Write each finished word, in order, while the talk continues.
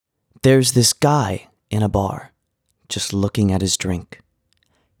There's this guy in a bar, just looking at his drink.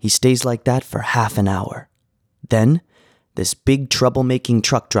 He stays like that for half an hour. Then, this big troublemaking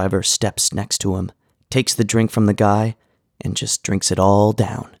truck driver steps next to him, takes the drink from the guy, and just drinks it all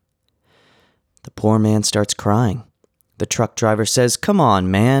down. The poor man starts crying. The truck driver says, "Come on,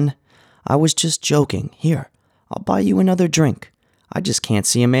 man. I was just joking. Here, I'll buy you another drink. I just can't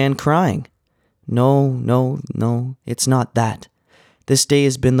see a man crying." No, it's not that. "This day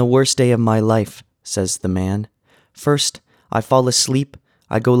has been the worst day of my life," says the man. "First, I fall asleep.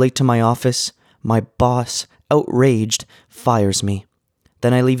 I go late to my office. My boss, outraged, fires me.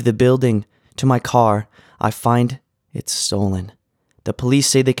 Then I leave the building to my car. I find it's stolen. The police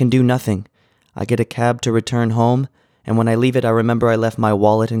say they can do nothing. I get a cab to return home, and when I leave it, I remember I left my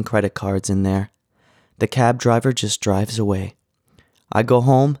wallet and credit cards in there. The cab driver just drives away. I go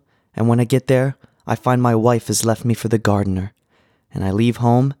home, and when I get there, I find my wife has left me for the gardener. And I leave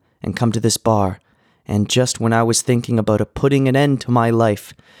home and come to this bar, and just when I was thinking about putting an end to my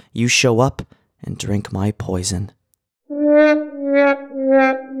life, you show up and drink my poison."